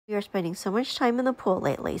We are spending so much time in the pool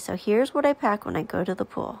lately, so here's what I pack when I go to the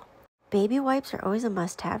pool. Baby wipes are always a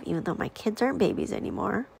must-have, even though my kids aren't babies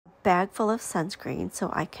anymore. A bag full of sunscreen so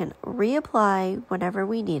I can reapply whenever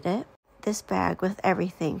we need it. This bag with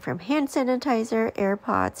everything from hand sanitizer,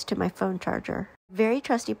 AirPods to my phone charger. Very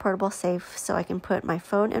trusty portable safe so I can put my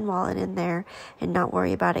phone and wallet in there and not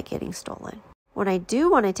worry about it getting stolen. When I do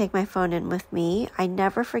want to take my phone in with me, I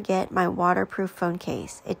never forget my waterproof phone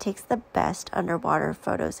case. It takes the best underwater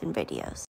photos and videos.